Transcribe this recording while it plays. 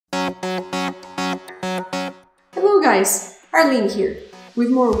guys, Arlene here with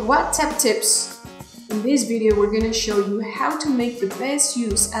more WhatsApp tips. In this video we're going to show you how to make the best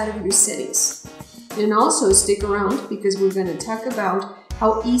use out of your settings. And also stick around because we're going to talk about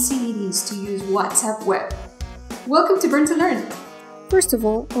how easy it is to use WhatsApp Web. Welcome to Burn to Learn! First of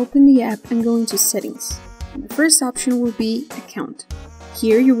all, open the app and go into Settings. And the first option will be Account.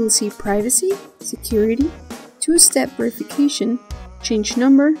 Here you will see Privacy, Security, Two-Step Verification, Change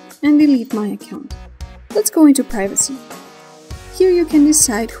Number, and Delete My Account. Let's go into Privacy. Here you can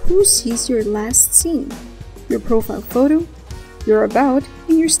decide who sees your last seen, your profile photo, your about,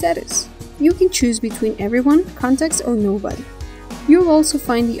 and your status. You can choose between everyone, contacts, or nobody. You'll also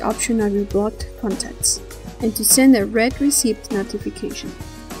find the option of your blocked contacts and to send a red receipt notification.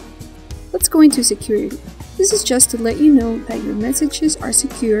 Let's go into Security. This is just to let you know that your messages are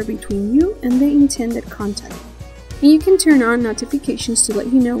secure between you and the intended contact. And you can turn on notifications to let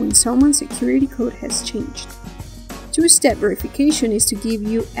you know when someone's security code has changed. Two-step verification is to give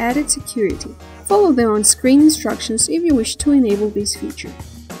you added security. Follow the on-screen instructions if you wish to enable this feature.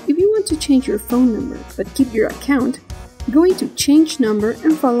 If you want to change your phone number but keep your account, go into Change Number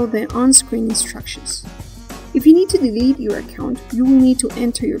and follow the on-screen instructions. If you need to delete your account, you will need to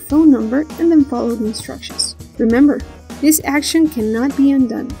enter your phone number and then follow the instructions. Remember, this action cannot be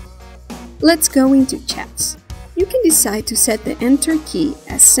undone. Let's go into Chats. You can decide to set the Enter key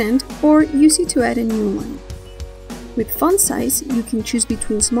as Send or use it to add a new line. With font size, you can choose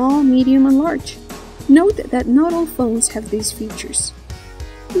between small, medium, and large. Note that not all phones have these features.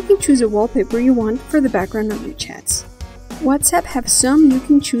 You can choose a wallpaper you want for the background of your chats. WhatsApp has some you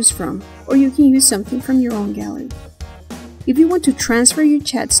can choose from, or you can use something from your own gallery. If you want to transfer your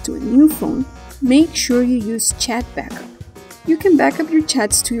chats to a new phone, make sure you use Chat Backup. You can back up your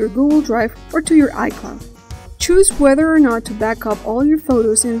chats to your Google Drive or to your iCloud. Choose whether or not to back up all your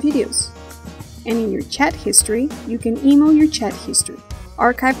photos and videos. And in your chat history, you can email your chat history,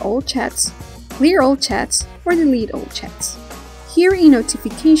 archive all chats, clear all chats, or delete all chats. Here in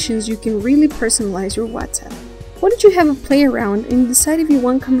Notifications, you can really personalize your WhatsApp. Why don't you have a play around and decide if you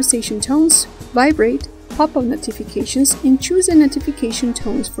want conversation tones, vibrate, pop-up notifications, and choose the notification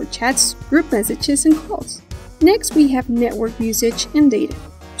tones for chats, group messages, and calls. Next, we have network usage and data.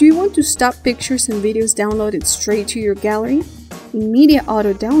 Do you want to stop pictures and videos downloaded straight to your gallery? In Media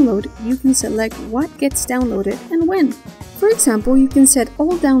Auto Download, you can select what gets downloaded and when. For example, you can set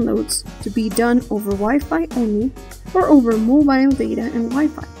all downloads to be done over Wi-Fi only or over mobile data and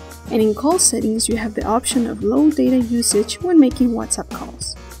Wi-Fi. And in call settings, you have the option of low data usage when making WhatsApp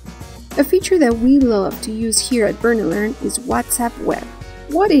calls. A feature that we love to use here at Burn to Learn is WhatsApp Web.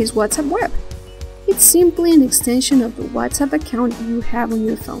 What is WhatsApp Web? It's simply an extension of the WhatsApp account you have on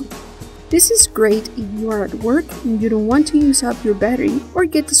your phone. This is great if you are at work and you don't want to use up your battery or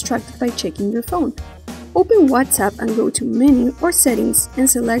get distracted by checking your phone. Open WhatsApp and go to Menu or Settings and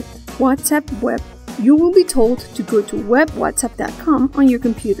select WhatsApp Web. You will be told to go to webwhatsapp.com on your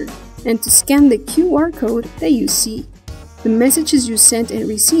computer and to scan the QR code that you see. The messages you sent and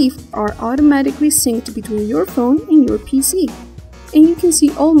received are automatically synced between your phone and your PC, and you can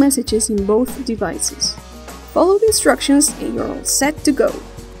see all messages in both devices. Follow the instructions and you're all set to go.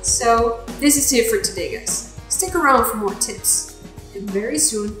 So this is it for today, guys. Stick around for more tips, and very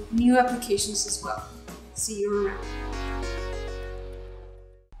soon new applications as well. See you around.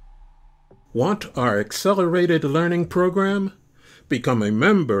 Want our accelerated learning program? Become a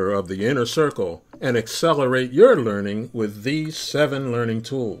member of the Inner Circle and accelerate your learning with these 7 learning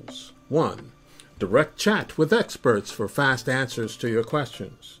tools. 1. Direct chat with experts for fast answers to your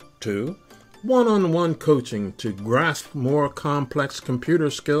questions. 2. One-on-one coaching to grasp more complex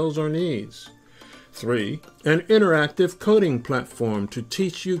computer skills or needs. 3. An interactive coding platform to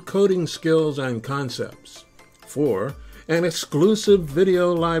teach you coding skills and concepts. 4. An exclusive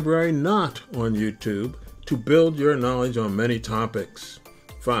video library not on YouTube to build your knowledge on many topics.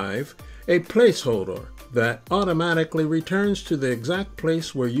 5. A placeholder that automatically returns to the exact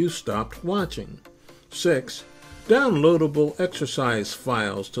place where you stopped watching. 6. Downloadable exercise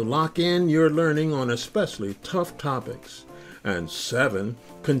files to lock in your learning on especially tough topics. And 7.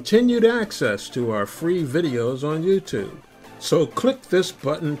 Continued access to our free videos on YouTube. So click this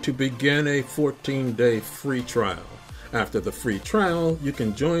button to begin a 14-day free trial. After the free trial, you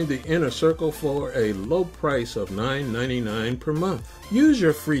can join the Inner Circle for a low price of $9.99 per month. Use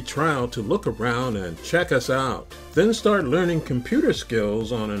your free trial to look around and check us out. Then start learning computer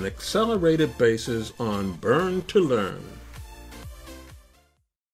skills on an accelerated basis on Burn to Learn.